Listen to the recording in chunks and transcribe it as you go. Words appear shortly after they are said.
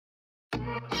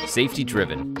Safety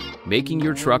Driven, making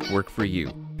your truck work for you,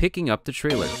 picking up the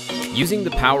trailer. Using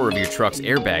the power of your truck's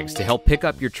airbags to help pick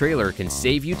up your trailer can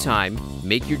save you time,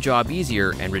 make your job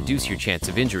easier, and reduce your chance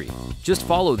of injury. Just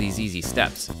follow these easy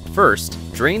steps. First,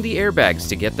 drain the airbags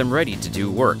to get them ready to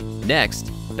do work. Next,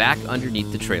 back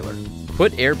underneath the trailer.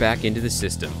 Put air back into the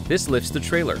system. This lifts the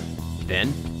trailer.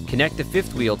 Then, connect the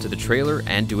fifth wheel to the trailer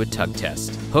and do a tug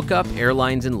test. Hook up air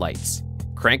lines and lights.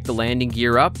 Crank the landing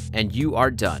gear up, and you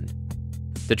are done.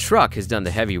 The truck has done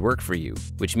the heavy work for you,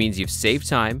 which means you've saved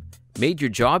time, made your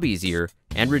job easier,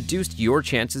 and reduced your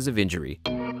chances of injury.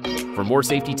 For more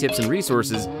safety tips and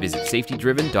resources, visit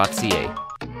safetydriven.ca.